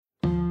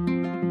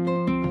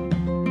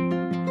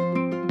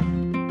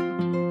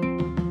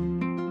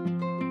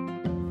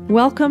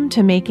Welcome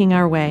to Making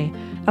Our Way,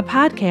 a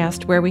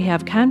podcast where we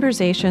have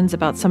conversations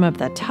about some of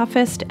the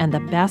toughest and the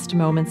best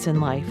moments in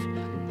life.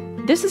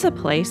 This is a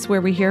place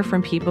where we hear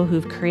from people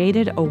who've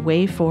created a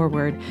way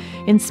forward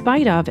in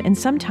spite of and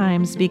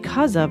sometimes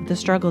because of the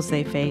struggles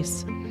they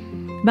face.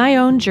 My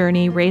own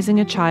journey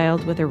raising a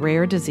child with a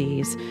rare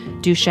disease,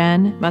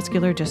 Duchenne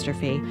muscular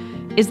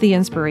dystrophy, is the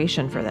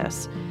inspiration for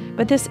this.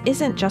 But this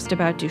isn't just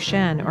about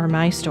Duchenne or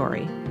my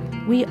story.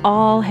 We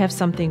all have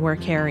something we're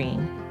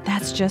carrying.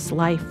 That's just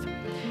life.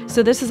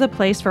 So this is a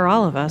place for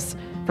all of us,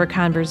 for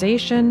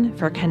conversation,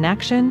 for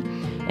connection,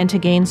 and to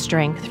gain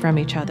strength from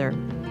each other.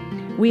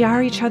 We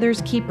are each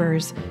other's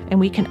keepers, and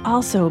we can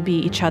also be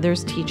each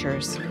other's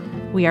teachers.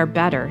 We are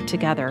better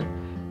together.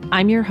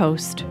 I'm your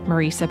host,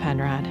 Marisa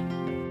Penrod.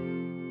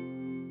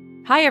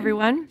 Hi,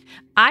 everyone.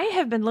 I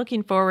have been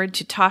looking forward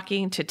to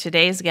talking to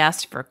today's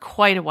guest for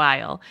quite a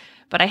while,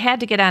 but I had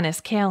to get on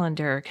his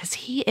calendar because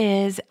he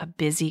is a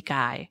busy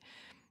guy.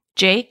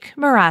 Jake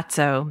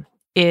Marazzo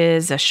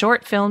is a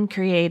short film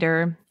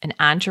creator, an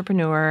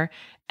entrepreneur,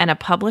 and a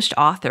published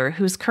author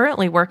who's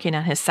currently working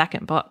on his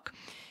second book.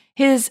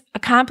 His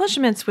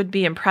accomplishments would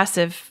be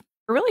impressive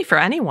really for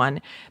anyone,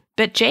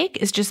 but Jake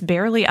is just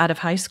barely out of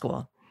high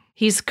school.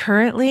 He's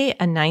currently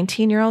a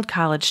 19-year-old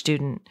college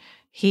student.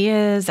 He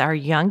is our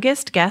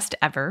youngest guest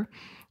ever,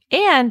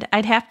 and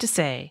I'd have to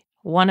say,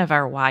 one of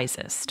our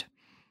wisest.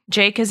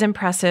 Jake is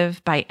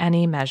impressive by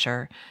any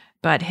measure,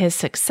 but his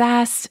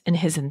success and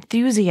his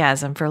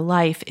enthusiasm for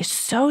life is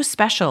so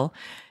special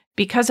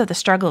because of the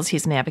struggles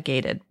he's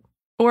navigated.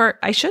 Or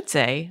I should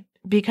say,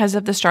 because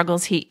of the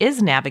struggles he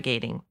is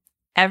navigating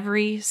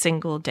every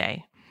single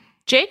day.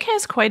 Jake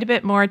has quite a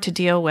bit more to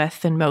deal with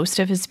than most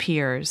of his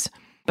peers,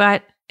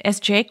 but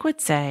as Jake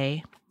would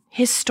say,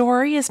 his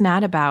story is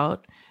not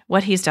about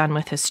what he's done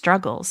with his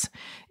struggles.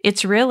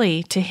 It's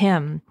really, to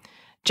him,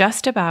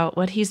 just about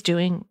what he's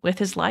doing with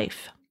his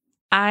life.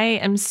 I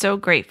am so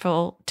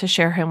grateful to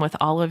share him with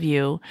all of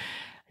you.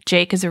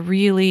 Jake is a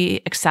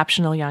really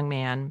exceptional young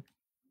man,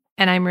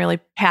 and I'm really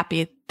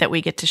happy that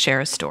we get to share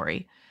his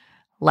story.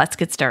 Let's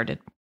get started.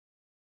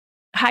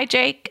 Hi,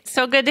 Jake.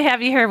 So good to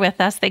have you here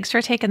with us. Thanks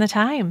for taking the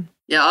time.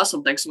 Yeah,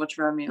 awesome. Thanks so much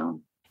for having me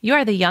on. You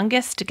are the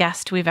youngest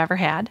guest we've ever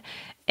had,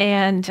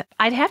 and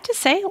I'd have to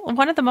say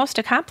one of the most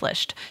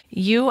accomplished.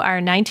 You are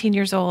 19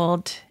 years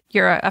old.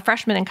 You're a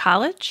freshman in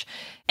college,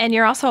 and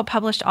you're also a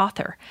published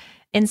author.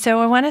 And so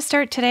I want to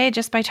start today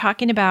just by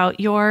talking about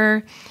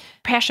your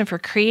passion for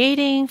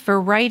creating, for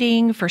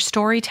writing, for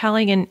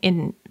storytelling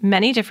in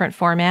many different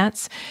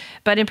formats,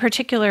 but in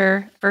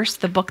particular,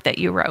 first, the book that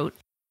you wrote.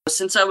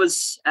 Since I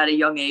was at a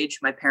young age,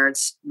 my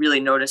parents really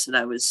noticed that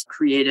I was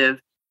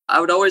creative. I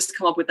would always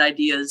come up with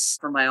ideas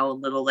for my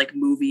own little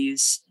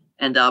movies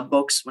and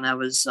books when I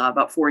was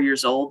about 4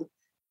 years old.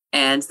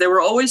 And they were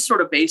always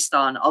sort of based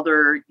on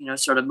other,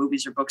 sort of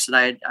movies or books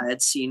that I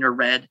had seen or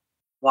read.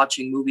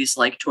 Watching movies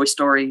like Toy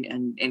Story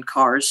and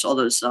Cars, all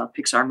those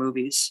Pixar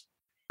movies.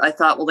 I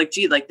thought, well,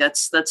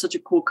 that's such a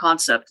cool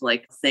concept,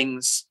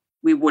 things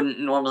we wouldn't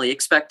normally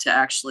expect to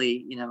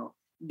actually,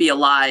 be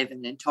alive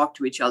and talk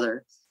to each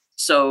other.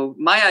 So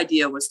my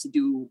idea was to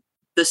do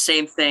the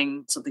same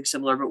thing, something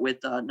similar, but with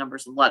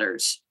numbers and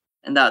letters.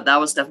 And that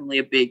was definitely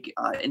a big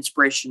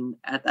inspiration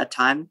at that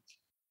time.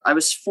 I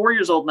was 4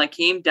 years old and I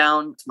came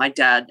down to my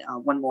dad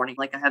one morning.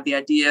 I had the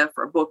idea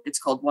for a book. It's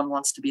called One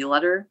Wants to Be a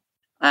Letter.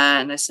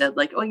 And I said,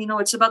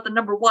 it's about the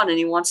number one, and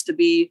he wants to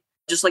be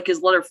just like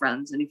his letter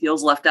friends, and he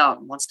feels left out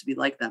and wants to be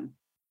like them.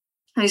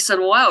 And he said,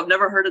 well, wow, I've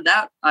never heard of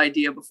that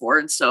idea before.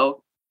 And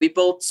so we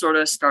both sort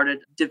of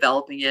started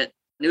developing it.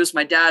 And it was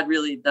my dad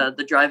really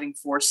the driving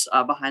force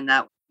behind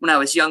that when I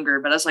was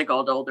younger. But as I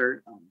got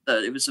older,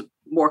 it was a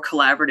more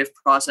collaborative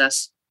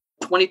process.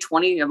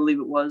 2020, I believe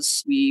it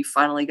was, we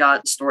finally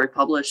got the story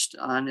published.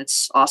 And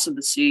it's awesome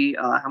to see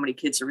how many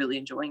kids are really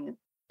enjoying it.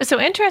 So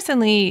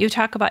interestingly, you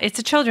talk about, it's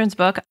a children's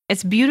book.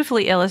 It's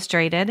beautifully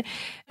illustrated.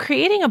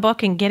 Creating a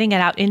book and getting it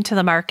out into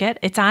the market,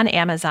 it's on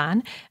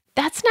Amazon.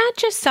 That's not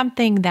just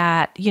something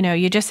that,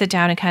 you just sit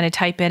down and kind of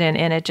type it in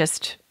and it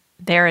just,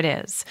 there it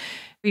is.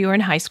 You were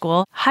in high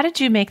school. How did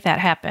you make that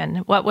happen?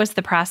 What was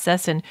the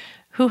process and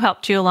who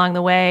helped you along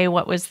the way?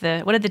 What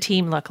did the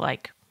team look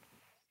like?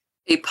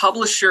 A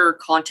publisher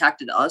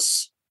contacted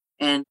us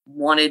and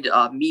wanted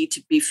me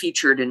to be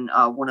featured in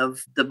one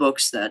of the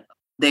books that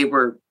they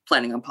were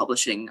planning on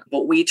publishing.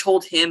 But we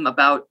told him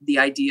about the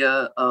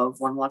idea of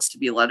One Wants to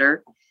Be a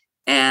Letter.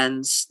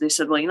 And they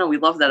said, well, we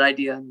love that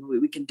idea and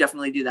we can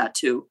definitely do that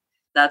too.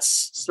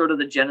 That's sort of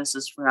the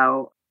genesis for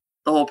how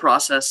the whole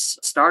process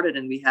started.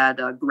 And we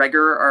had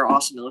Gregor, our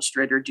awesome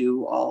illustrator,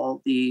 do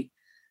all the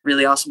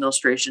really awesome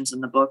illustrations in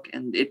the book.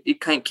 And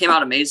it came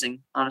out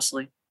amazing,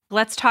 honestly.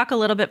 Let's talk a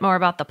little bit more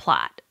about the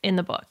plot in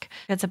the book.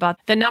 It's about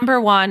the number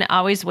one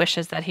always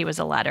wishes that he was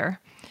a letter.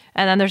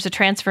 And then there's a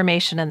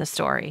transformation in the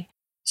story.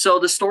 So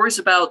the story's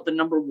about the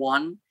number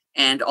one,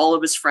 and all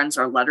of his friends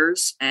are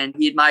letters, and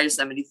he admires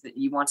them and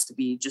he wants to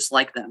be just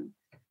like them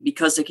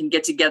because they can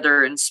get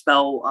together and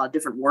spell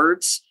different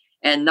words,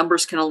 and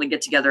numbers can only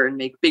get together and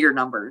make bigger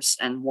numbers.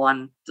 And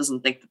one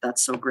doesn't think that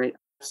that's so great.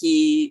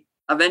 He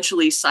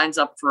eventually signs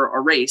up for a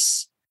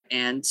race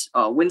and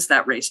wins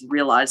that race and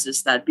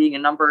realizes that being a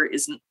number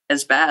isn't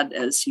as bad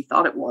as he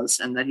thought it was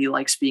and that he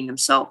likes being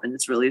himself. And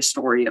it's really a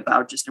story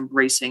about just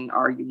embracing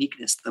our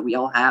uniqueness that we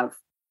all have.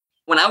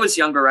 When I was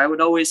younger, I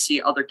would always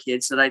see other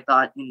kids that I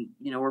thought,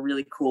 were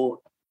really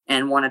cool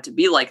and wanted to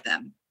be like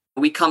them.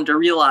 We come to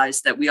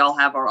realize that we all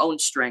have our own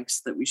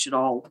strengths that we should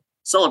all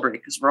celebrate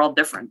because we're all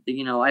different.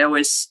 I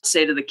always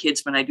say to the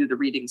kids when I do the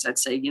readings, I'd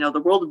say,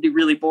 the world would be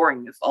really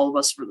boring if all of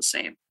us were the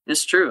same. And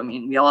it's true. I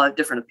mean, we all have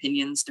different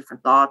opinions,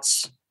 different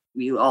thoughts.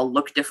 We all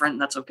look different,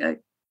 and that's okay.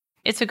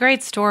 It's a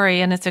great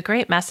story, and it's a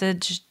great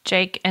message,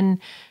 Jake, and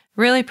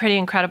really pretty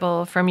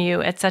incredible from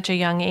you at such a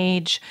young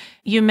age.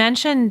 You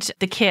mentioned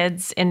the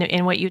kids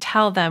in what you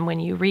tell them when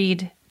you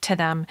read to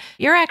them.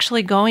 You're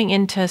actually going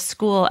into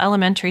school,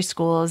 elementary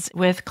schools,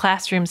 with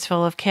classrooms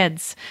full of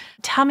kids.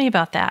 Tell me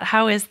about that.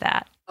 How is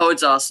that? Oh,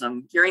 it's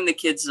awesome. Hearing the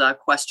kids'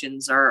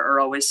 questions are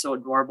always so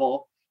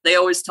adorable. They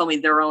always tell me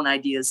their own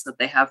ideas that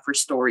they have for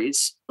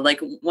stories. Like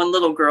one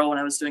little girl, when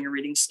I was doing a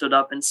reading, stood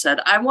up and said,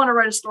 I want to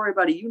write a story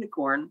about a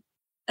unicorn.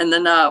 And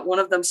then one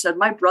of them said,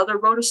 my brother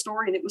wrote a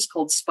story and it was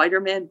called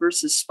Spider-Man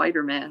versus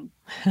Spider-Man.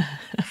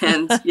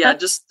 And yeah,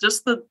 just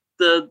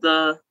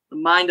the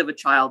mind of a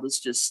child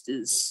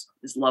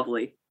is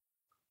lovely.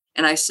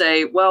 And I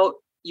say,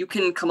 well, you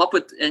can come up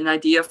with an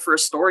idea for a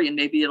story and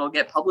maybe it'll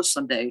get published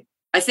someday.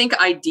 I think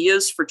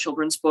ideas for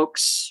children's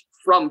books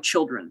from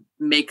children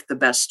make the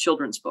best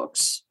children's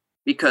books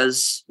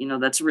because,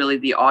 that's really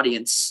the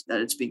audience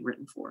that it's being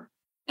written for.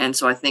 And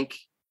so I think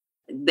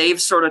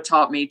they've sort of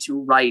taught me to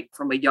write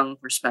from a young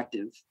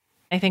perspective.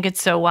 I think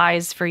it's so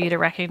wise for you to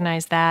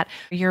recognize that.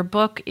 Your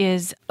book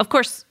is, of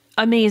course,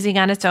 amazing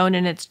on its own,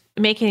 and it's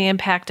making an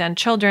impact on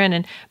children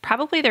and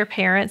probably their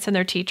parents and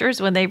their teachers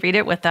when they read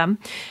it with them.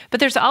 But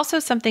there's also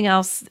something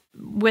else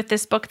with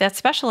this book that's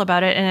special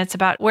about it, and it's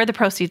about where the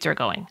proceeds are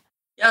going.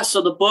 Yeah,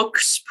 so the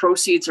book's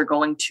proceeds are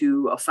going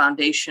to a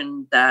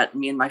foundation that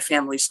me and my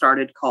family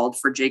started called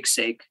For Jake's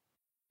Sake.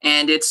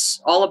 And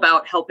it's all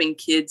about helping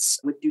kids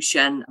with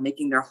Duchenne,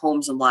 making their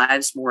homes and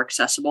lives more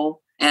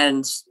accessible.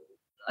 And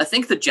I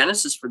think the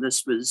genesis for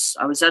this was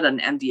I was at an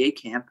MDA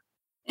camp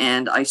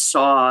and I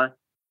saw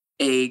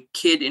a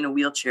kid in a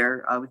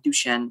wheelchair with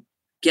Duchenne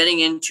getting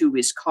into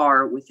his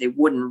car with a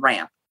wooden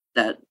ramp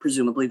that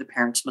presumably the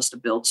parents must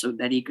have built so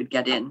that he could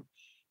get in.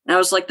 And I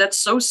was like, that's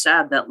so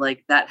sad that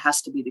that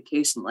has to be the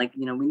case. And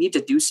we need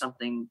to do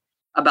something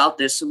about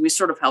this. So we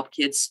sort of help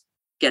kids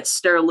get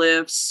stair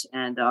lifts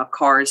and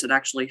cars that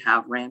actually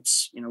have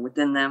ramps,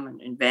 within them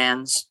and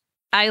vans.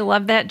 I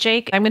love that,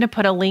 Jake. I'm going to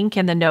put a link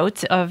in the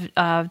notes of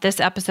this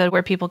episode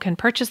where people can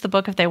purchase the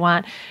book if they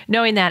want,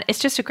 knowing that it's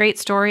just a great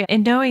story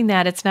and knowing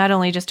that it's not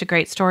only just a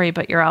great story,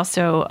 but you're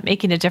also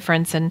making a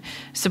difference and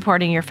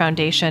supporting your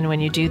foundation when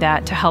you do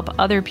that to help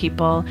other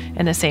people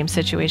in the same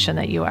situation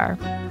that you are.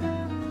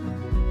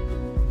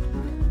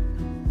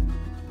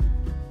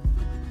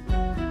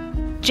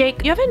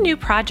 Jake, you have a new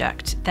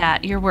project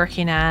that you're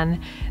working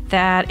on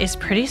that is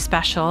pretty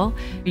special.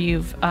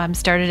 You've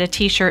started a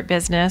t-shirt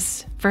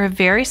business for a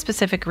very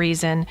specific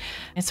reason.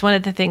 It's one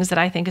of the things that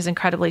I think is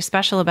incredibly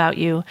special about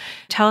you.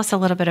 Tell us a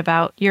little bit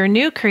about your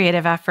new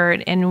creative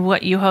effort and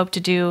what you hope to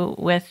do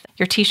with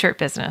your t-shirt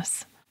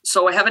business.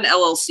 So I have an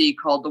LLC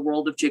called The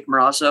World of Jake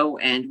Marazzo,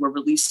 and we're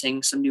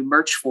releasing some new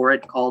merch for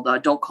it called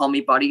Don't Call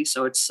Me Buddy.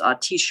 So it's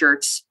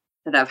t-shirts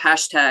that have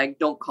hashtag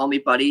Don't Call Me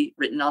Buddy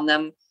written on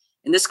them.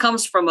 And this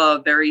comes from a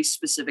very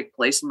specific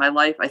place in my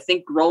life. I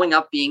think growing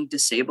up being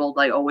disabled,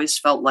 I always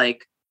felt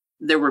like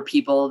there were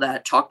people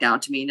that talked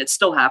down to me, and it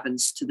still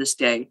happens to this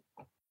day.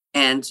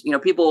 And,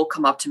 people will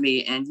come up to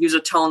me and use a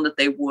tone that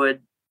they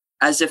would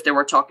as if they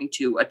were talking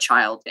to a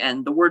child.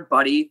 And the word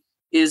buddy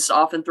is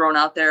often thrown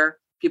out there.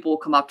 People will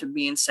come up to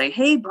me and say,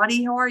 hey,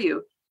 buddy, how are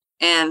you?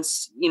 And,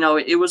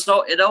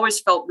 it always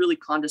felt really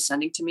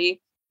condescending to me.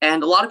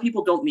 And a lot of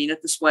people don't mean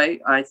it this way.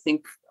 I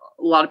think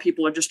a lot of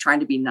people are just trying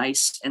to be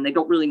nice and they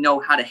don't really know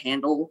how to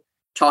handle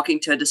talking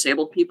to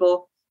disabled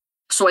people.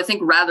 So I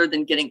think rather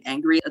than getting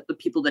angry at the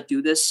people that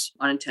do this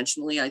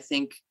unintentionally, I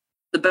think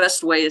the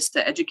best way is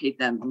to educate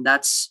them. And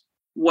that's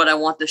what I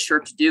want this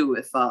shirt to do.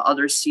 If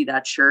others see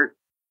that shirt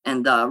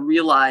and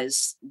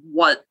realize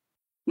what,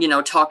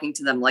 talking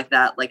to them like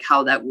that, like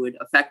how that would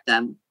affect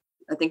them.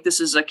 I think this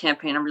is a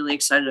campaign I'm really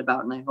excited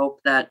about. And I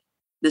hope that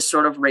this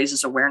sort of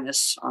raises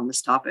awareness on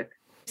this topic.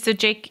 So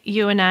Jake,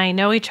 you and I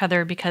know each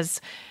other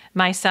because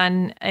my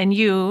son and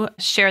you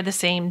share the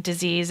same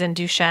disease and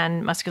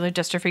Duchenne muscular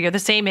dystrophy. You're the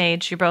same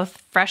age. You're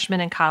both freshmen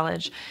in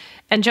college.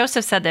 And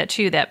Joseph said that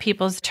too, that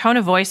people's tone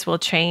of voice will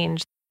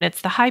change.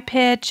 It's the high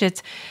pitch.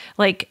 It's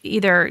like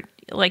either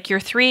like you're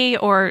 3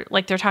 or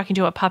like they're talking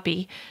to a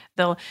puppy.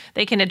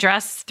 They can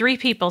address 3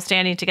 people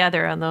standing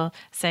together and they'll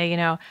say,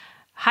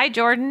 hi,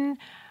 Jordan.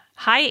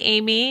 Hi,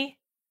 Amy.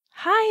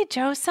 Hi,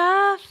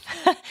 Joseph.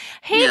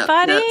 Hey, yeah,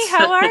 buddy,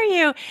 how are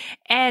you?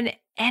 And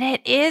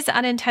it is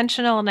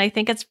unintentional. And I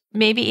think it's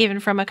maybe even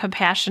from a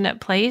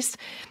compassionate place.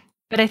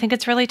 But I think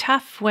it's really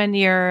tough when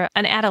you're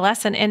an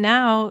adolescent and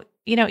now,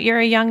 you're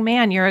a young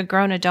man, you're a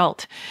grown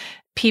adult.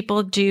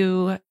 People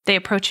they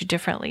approach you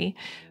differently.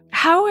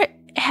 How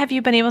have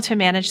you been able to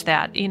manage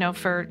that,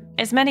 for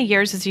as many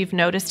years as you've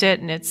noticed it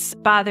and it's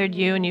bothered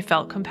you and you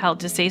felt compelled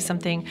to say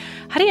something?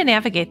 How do you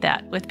navigate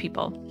that with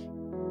people?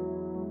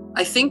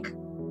 I think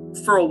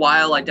for a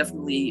while, I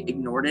definitely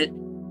ignored it.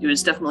 It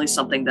was definitely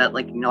something that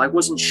I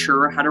wasn't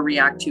sure how to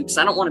react to because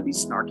I don't want to be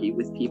snarky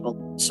with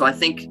people. So I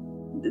think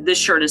this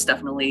shirt is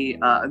definitely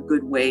a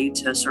good way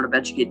to sort of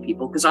educate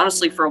people. Because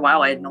honestly, for a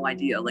while, I had no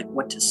idea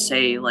what to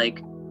say.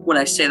 Would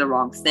I say the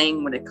wrong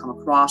thing? Would it come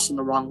across in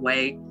the wrong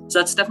way? So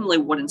that's definitely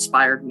what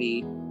inspired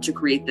me to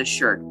create this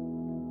shirt.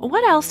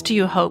 What else do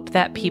you hope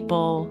that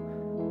people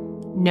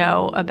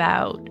know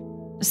about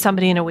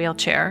somebody in a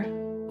wheelchair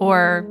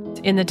or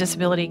in the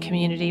disability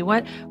community?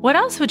 What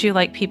else would you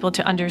like people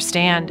to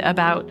understand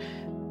about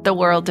the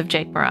world of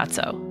Jake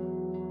Marazzo?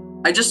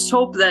 I just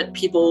hope that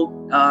people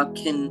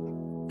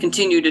can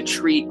continue to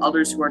treat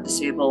others who are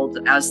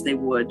disabled as they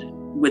would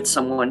with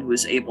someone who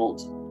is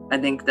abled. I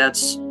think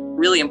that's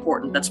really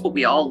important. That's what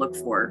we all look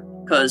for,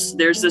 because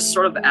there's this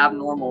sort of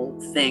abnormal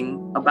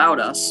thing about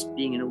us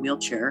being in a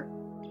wheelchair,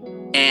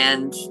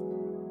 and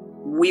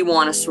we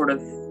want to sort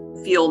of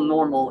feel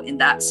normal in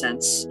that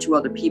sense to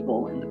other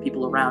people and the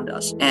people around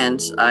us.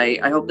 And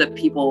I hope that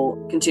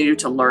people continue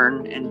to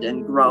learn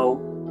and grow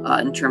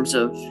in terms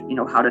of,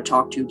 how to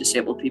talk to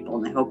disabled people.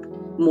 And I hope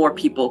more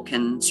people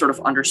can sort of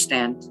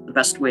understand the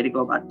best way to go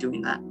about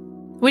doing that.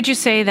 Would you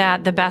say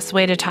that the best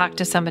way to talk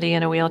to somebody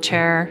in a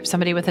wheelchair,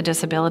 somebody with a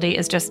disability,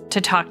 is just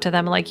to talk to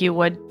them like you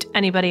would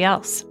anybody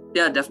else?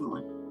 Yeah,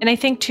 definitely. And I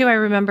think, too, I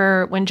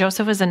remember when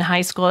Joseph was in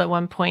high school at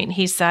one point,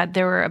 he said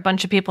there were a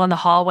bunch of people in the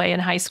hallway in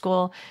high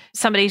school.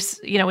 Somebody,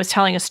 was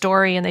telling a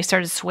story and they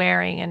started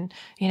swearing and,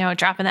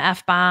 dropping the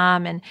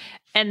F-bomb.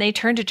 And they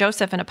turned to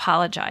Joseph and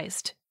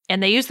apologized.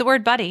 And they used the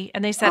word buddy.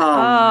 And they said,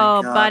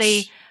 oh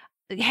buddy,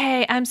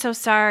 hey, I'm so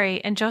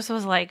sorry. And Joseph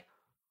was like,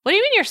 what do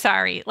you mean you're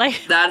sorry?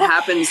 That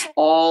happens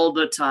all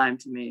the time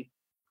to me.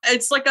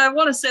 It's I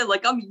want to say,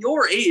 I'm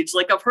your age.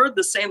 I've heard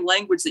the same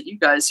language that you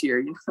guys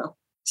hear,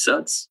 So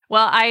it's...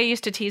 Well, I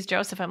used to tease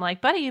Joseph. I'm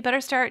like, buddy, you better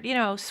start,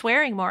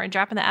 swearing more and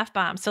dropping the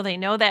F-bomb so they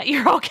know that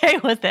you're okay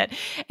with it.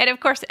 And of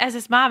course, as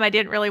his mom, I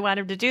didn't really want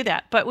him to do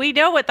that. But we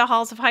know what the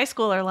halls of high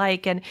school are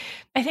like. And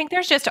I think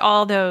there's just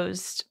all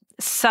those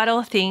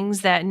subtle things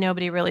that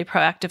nobody really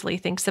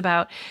proactively thinks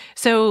about.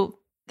 So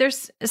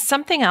there's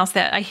something else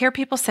that I hear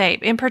people say,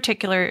 in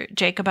particular,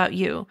 Jake, about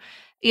you.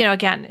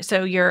 Again,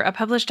 so you're a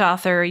published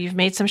author, you've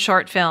made some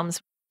short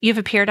films, you've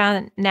appeared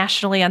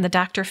nationally on the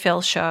Dr.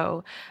 Phil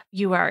show,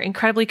 you are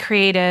incredibly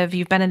creative,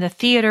 you've been in the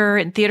theater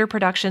and theater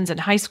productions in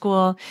high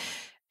school.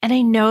 And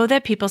I know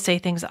that people say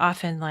things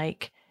often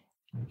like,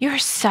 you're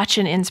such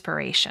an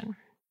inspiration.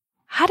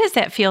 How does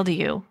that feel to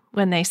you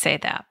when they say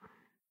that?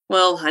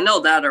 Well, I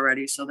know that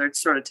already, so they're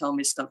sort of telling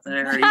me stuff that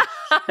I already...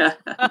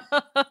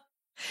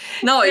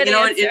 No, it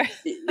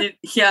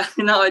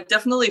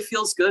definitely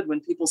feels good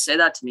when people say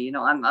that to me.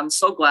 I'm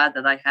so glad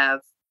that I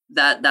have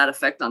that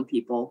effect on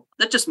people.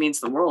 That just means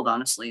the world,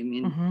 honestly. I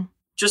mean,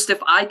 just if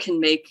I can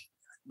make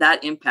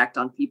that impact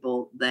on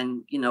people,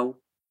 then,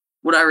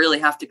 would I really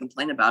have to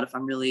complain about if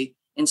I'm really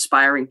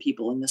inspiring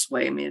people in this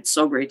way? I mean, it's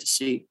so great to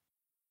see.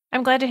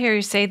 I'm glad to hear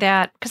you say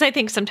that, because I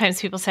think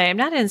sometimes people say, I'm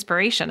not an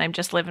inspiration, I'm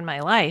just living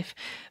my life.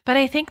 But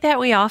I think that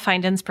we all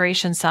find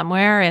inspiration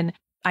somewhere. And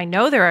I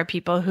know there are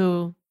people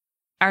who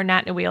are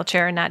not in a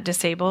wheelchair and not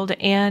disabled,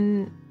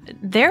 and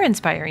they're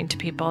inspiring to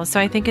people. So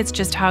I think it's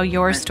just how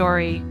your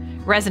story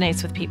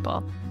resonates with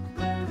people.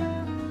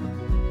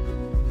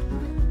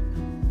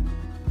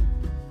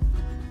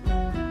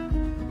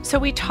 So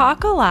we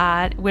talk a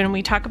lot when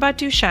we talk about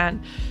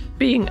Duchenne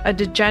being a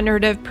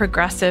degenerative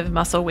progressive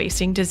muscle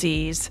wasting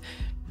disease.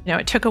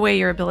 It took away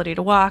your ability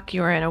to walk.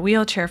 You were in a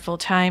wheelchair full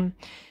time.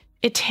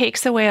 It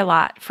takes away a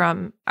lot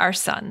from our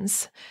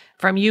sons,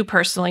 from you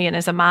personally. And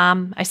as a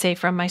mom, I say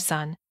from my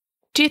son.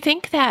 Do you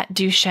think that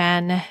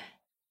Duchenne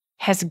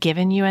has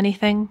given you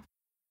anything?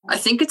 I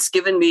think it's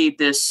given me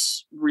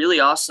this really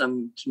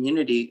awesome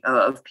community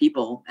of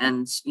people.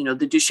 And,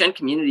 the Duchenne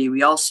community,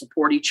 we all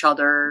support each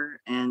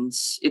other. And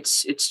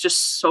it's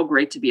just so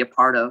great to be a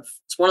part of.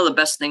 It's one of the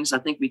best things I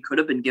think we could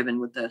have been given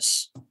with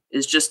this,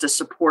 is just a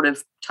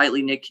supportive,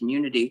 tightly knit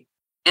community.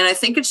 And I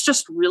think it's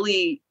just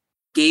really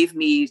gave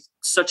me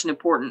such an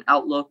important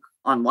outlook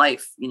on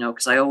life,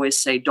 because I always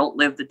say, don't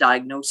live the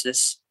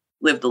diagnosis,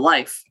 live the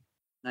life.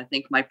 I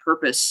think my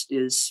purpose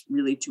is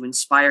really to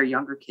inspire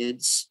younger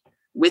kids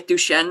with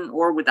Duchenne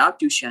or without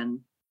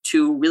Duchenne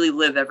to really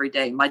live every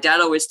day. My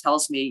dad always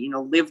tells me,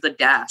 live the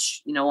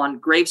dash. On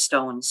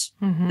gravestones,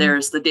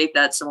 there's the date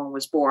that someone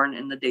was born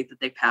and the date that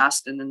they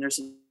passed. And then there's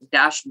a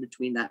dash in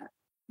between that.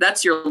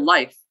 That's your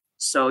life.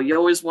 So you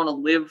always want to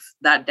live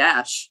that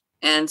dash.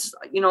 And,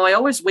 I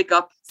always wake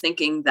up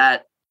thinking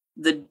that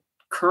the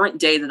current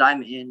day that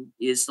I'm in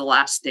is the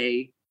last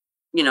day,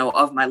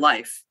 of my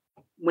life.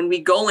 When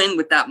we go in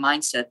with that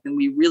mindset, then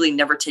we really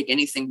never take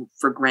anything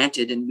for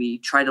granted, and we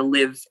try to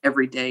live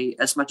every day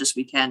as much as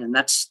we can. And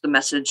that's the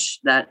message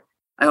that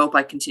I hope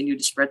I continue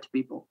to spread to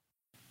people.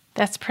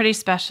 That's pretty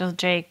special,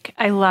 Jake.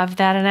 I love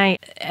that. And I,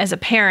 as a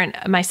parent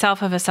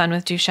myself of a son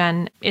with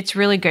Duchenne, it's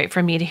really great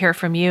for me to hear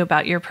from you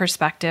about your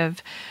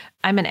perspective.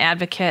 I'm an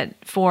advocate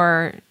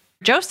for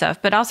Joseph,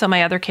 but also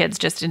my other kids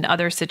just in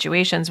other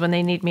situations when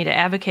they need me to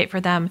advocate for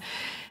them.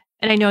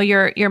 And I know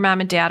your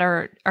mom and dad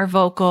are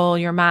vocal.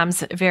 Your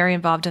mom's very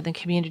involved in the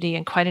community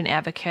and quite an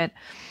advocate.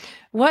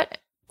 What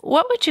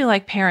would you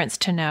like parents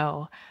to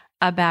know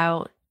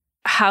about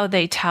how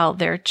they tell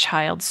their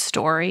child's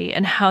story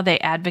and how they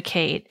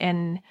advocate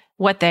and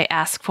what they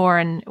ask for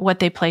and what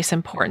they place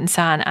importance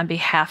on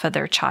behalf of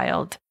their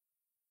child?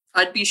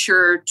 I'd be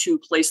sure to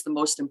place the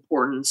most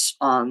importance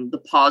on the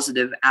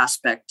positive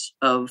aspect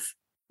of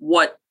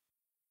what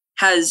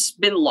has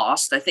been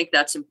lost. I think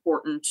that's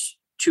important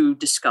to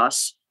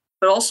discuss,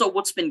 but also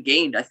what's been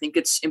gained. I think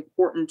it's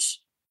important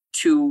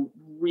to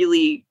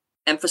really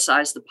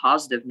emphasize the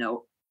positive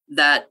note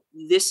that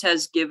this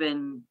has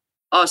given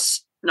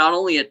us not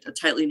only a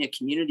tightly knit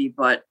community,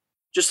 but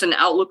just an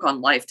outlook on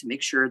life to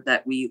make sure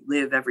that we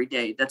live every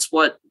day. That's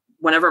what,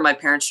 whenever my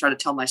parents try to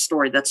tell my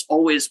story, that's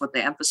always what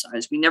they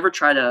emphasize. We never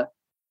try to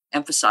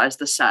emphasize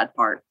the sad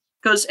part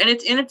because, and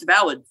it's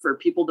valid for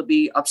people to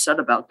be upset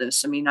about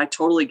this. I mean, I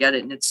totally get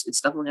it. And it's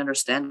definitely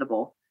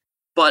understandable,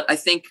 but I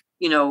think,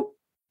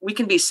 we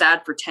can be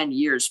sad for 10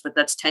 years, but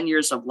that's 10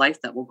 years of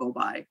life that will go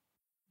by.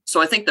 So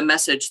I think the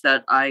message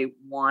that I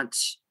want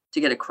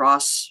to get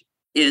across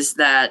is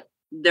that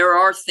there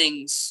are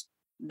things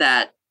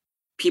that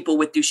people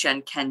with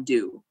Duchenne can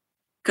do.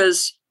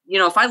 Because,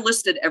 if I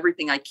listed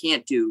everything I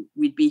can't do,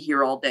 we'd be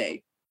here all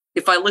day.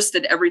 If I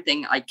listed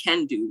everything I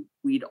can do,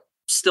 we'd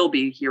still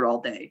be here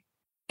all day.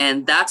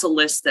 And that's a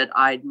list that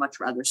I'd much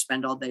rather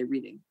spend all day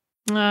reading.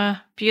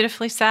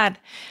 Beautifully said.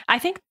 I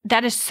think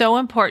that is so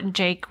important,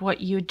 Jake,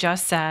 what you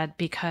just said,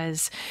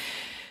 because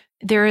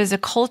there is a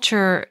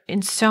culture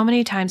in so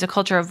many times, a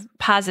culture of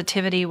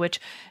positivity, which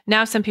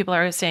now some people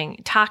are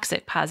saying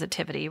toxic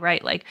positivity,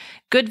 right? Like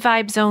good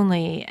vibes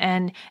only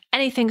and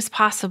anything's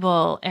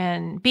possible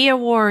and be a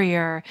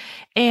warrior.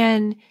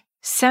 And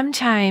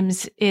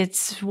sometimes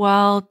it's,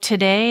 well,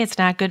 today it's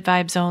not good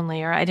vibes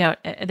only, or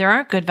there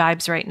aren't good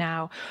vibes right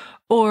now,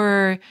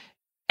 or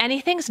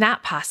anything's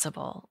not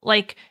possible.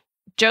 Like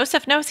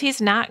Joseph knows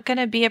he's not going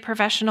to be a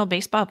professional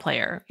baseball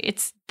player.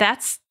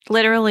 That's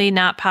literally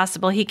not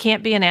possible. He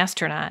can't be an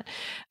astronaut.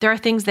 There are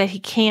things that he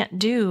can't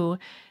do.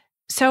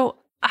 So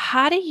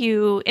how do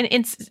you,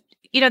 and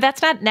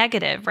that's not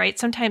negative, right?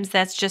 Sometimes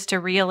that's just a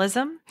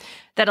realism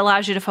that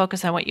allows you to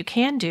focus on what you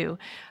can do.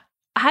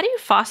 How do you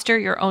foster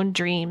your own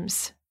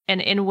dreams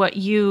and in what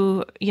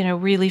you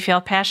really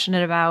feel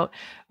passionate about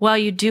while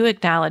you do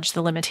acknowledge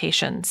the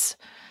limitations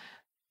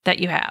that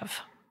you have?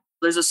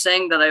 There's a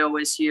saying that I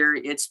always hear,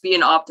 it's be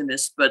an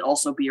optimist, but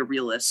also be a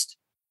realist.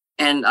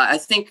 And I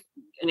think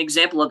an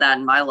example of that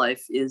in my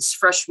life is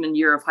freshman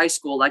year of high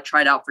school, I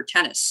tried out for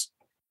tennis.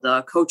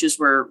 The coaches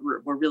were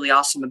really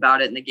awesome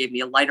about it, and they gave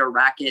me a lighter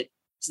racket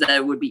so that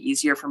it would be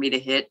easier for me to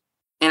hit.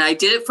 And I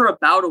did it for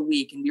about a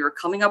week, and we were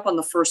coming up on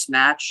the first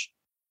match.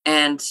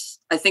 And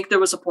I think there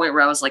was a point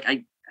where I was like,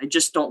 I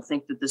just don't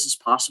think that this is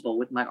possible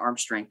with my arm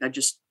strength.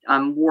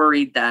 I'm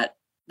worried that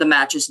the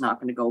match is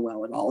not going to go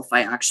well at all if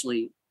I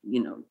actually,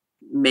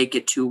 make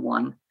it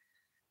 2-1.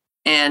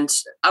 And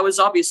I was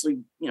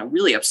obviously,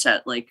 really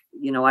upset. Like,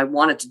 I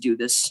wanted to do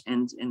this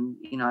and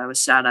I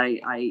was sad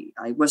I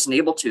wasn't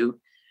able to.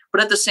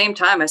 But at the same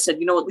time, I said,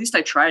 at least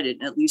I tried it.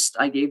 And at least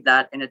I gave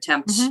that an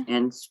attempt. Mm-hmm.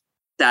 And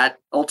that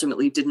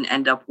ultimately didn't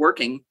end up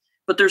working.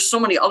 But there's so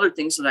many other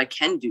things that I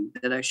can do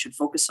that I should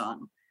focus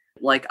on.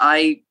 Like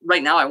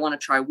right now, I want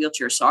to try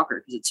wheelchair soccer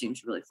because it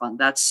seems really fun.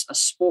 That's a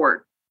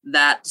sport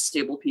that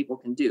disabled people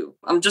can do.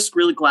 I'm just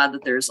really glad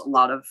that there's a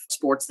lot of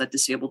sports that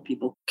disabled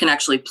people can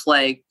actually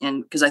play.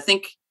 And because I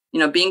think,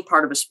 being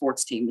part of a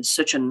sports team is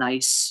such a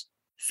nice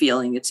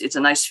feeling. It's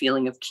a nice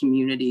feeling of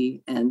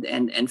community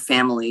and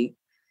family.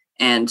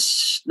 And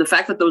the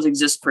fact that those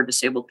exist for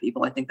disabled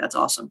people, I think that's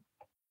awesome.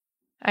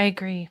 I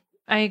agree.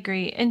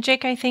 And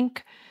Jake, I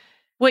think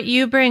what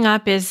you bring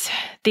up is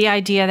the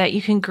idea that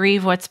you can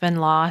grieve what's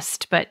been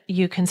lost, but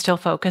you can still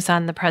focus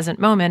on the present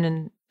moment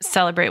and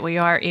celebrate what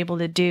you are able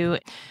to do.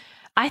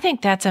 I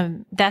think that's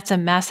a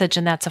message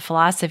and that's a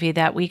philosophy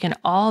that we can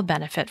all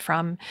benefit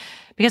from,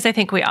 because I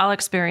think we all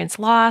experience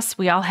loss.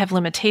 We all have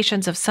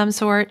limitations of some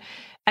sort.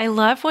 I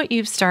love what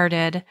you've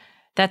started.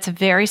 That's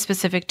very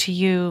specific to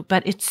you,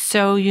 but it's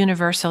so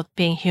universal,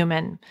 being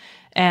human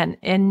and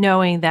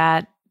knowing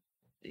that,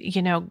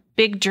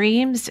 big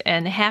dreams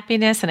and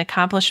happiness and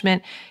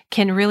accomplishment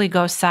can really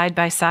go side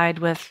by side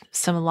with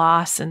some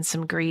loss and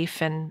some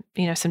grief and,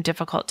 some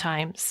difficult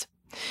times.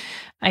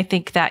 I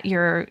think that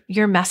your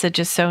message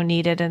is so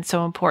needed and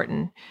so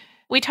important.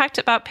 We talked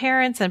about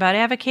parents and about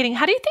advocating.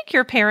 How do you think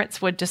your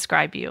parents would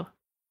describe you?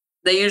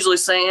 They usually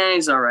say,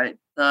 he's all right.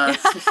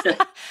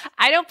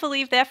 I don't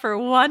believe that for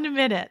 1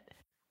 minute.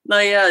 No,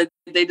 yeah,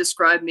 they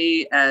describe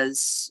me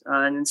as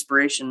an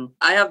inspiration.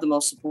 I have the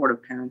most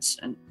supportive parents,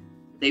 and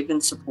they've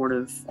been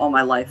supportive all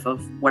my life of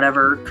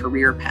whatever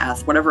career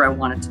path, whatever I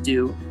wanted to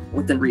do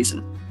within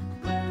reason.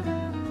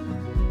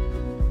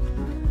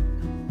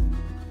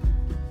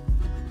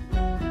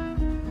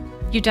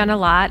 You've done a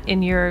lot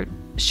in your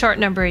short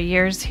number of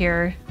years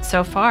here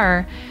so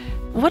far.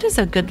 What does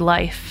a good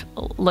life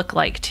look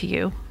like to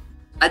you?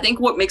 I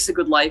think what makes a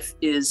good life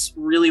is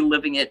really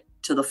living it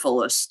to the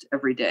fullest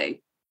every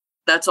day.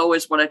 That's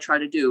always what I try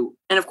to do.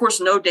 And of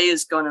course, no day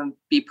is going to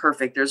be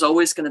perfect. There's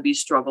always going to be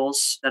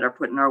struggles that are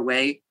put in our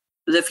way.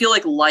 But I feel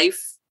like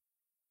life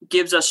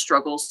gives us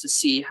struggles to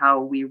see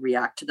how we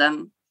react to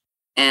them.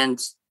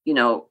 And,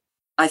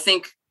 I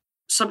think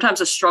sometimes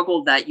a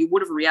struggle that you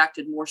would have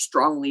reacted more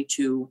strongly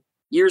to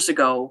years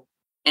ago,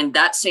 and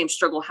that same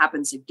struggle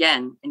happens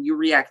again and you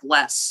react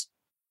less,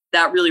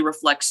 that really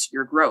reflects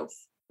your growth.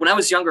 When I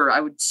was younger,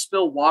 I would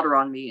spill water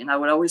on me and I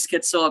would always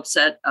get so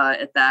upset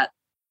at that.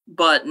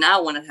 But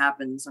now when it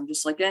happens, I'm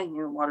just like,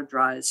 water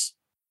dries.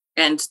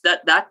 And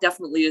that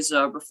definitely is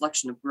a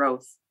reflection of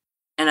growth.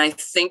 And I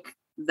think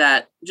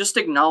that just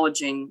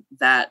acknowledging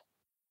that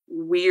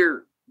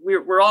we're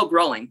all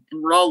growing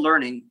and we're all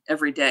learning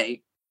every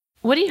day.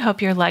 What do you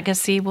hope your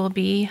legacy will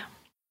be?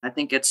 I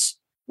think it's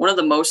one of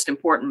the most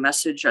important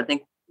message I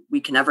think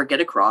we can ever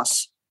get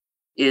across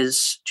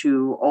is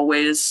to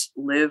always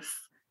live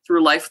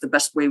through life the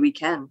best way we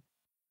can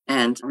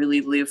and really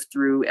live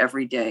through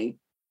every day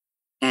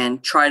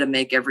and try to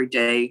make every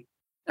day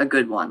a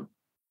good one.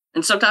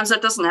 And sometimes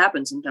that doesn't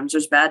happen. Sometimes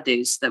there's bad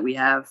days that we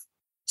have.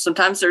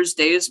 Sometimes there's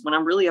days when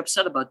I'm really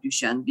upset about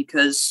Duchenne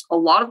because a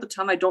lot of the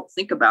time I don't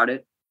think about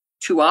it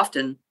too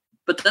often.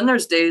 But then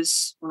there's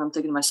days when I'm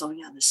thinking to myself,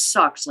 this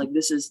sucks. Like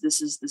this is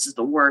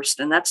the worst.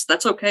 And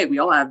that's okay. We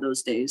all have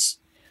those days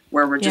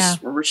where we're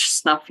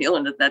just not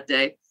feeling it that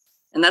day.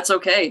 And that's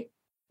okay.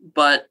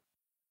 But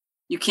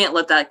you can't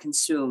let that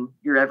consume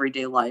your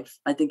everyday life.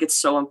 I think it's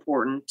so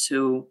important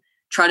to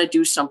try to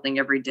do something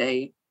every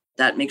day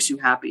that makes you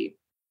happy.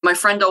 My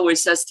friend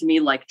always says to me,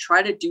 like,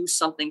 try to do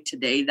something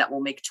today that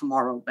will make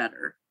tomorrow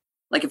better.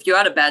 Like if you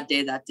had a bad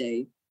day that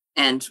day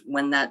and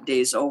when that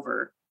day's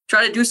over,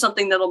 try to do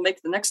something that'll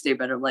make the next day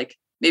better. Like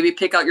maybe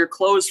pick out your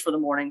clothes for the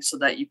morning so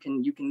that you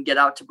can get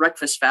out to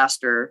breakfast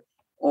faster,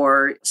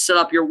 or set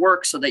up your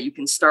work so that you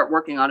can start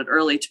working on it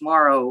early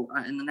tomorrow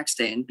and the next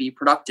day and be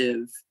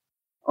productive.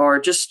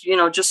 Or just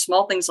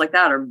small things like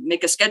that, or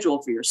make a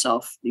schedule for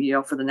yourself,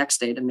 for the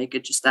next day to make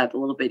it just that a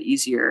little bit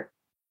easier.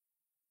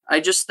 I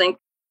just think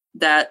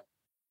that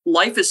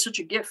life is such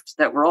a gift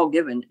that we're all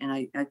given. And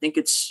I think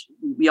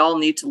we all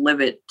need to live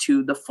it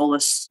to the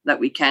fullest that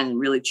we can and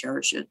really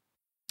cherish it.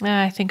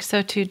 I think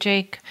so too,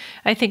 Jake.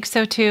 I think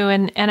so too.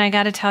 And I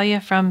got to tell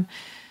you, from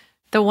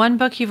the one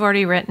book you've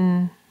already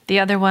written, the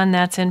other one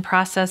that's in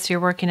process you're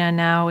working on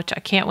now, which I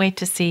can't wait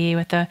to see,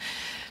 with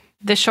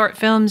the short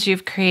films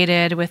you've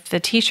created, with the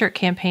t-shirt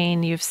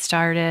campaign you've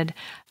started,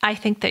 I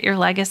think that your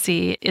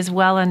legacy is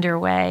well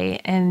underway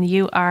and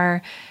you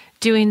are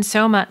doing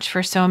so much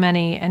for so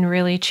many and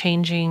really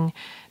changing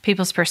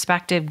people's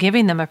perspective,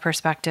 giving them a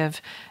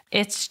perspective.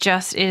 It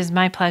is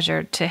my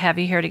pleasure to have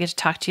you here to get to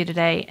talk to you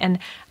today. And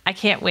I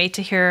can't wait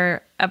to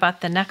hear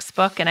about the next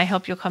book. And I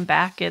hope you'll come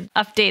back and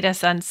update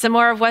us on some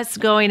more of what's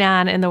going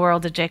on in the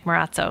world of Jake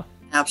Marazzo.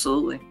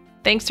 Absolutely.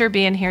 Thanks for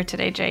being here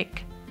today,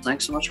 Jake.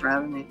 Thanks so much for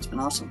having me. It's been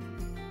awesome.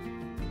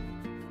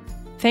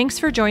 Thanks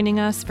for joining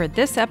us for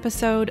this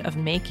episode of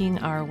Making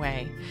Our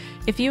Way.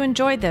 If you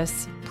enjoyed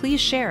this, please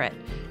share it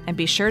and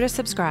be sure to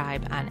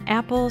subscribe on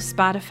Apple,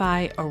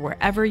 Spotify, or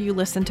wherever you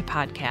listen to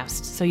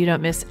podcasts so you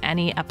don't miss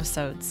any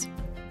episodes.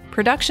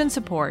 Production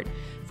support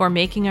for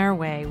Making Our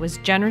Way was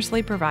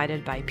generously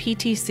provided by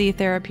PTC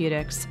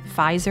Therapeutics,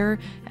 Pfizer,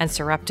 and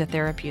Sarepta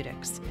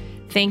Therapeutics.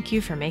 Thank you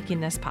for making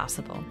this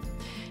possible.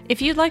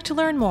 If you'd like to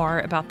learn more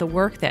about the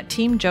work that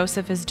Team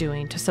Joseph is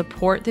doing to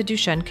support the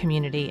Duchenne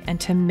community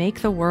and to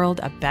make the world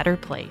a better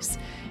place,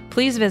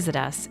 please visit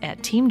us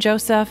at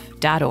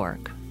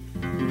teamjoseph.org.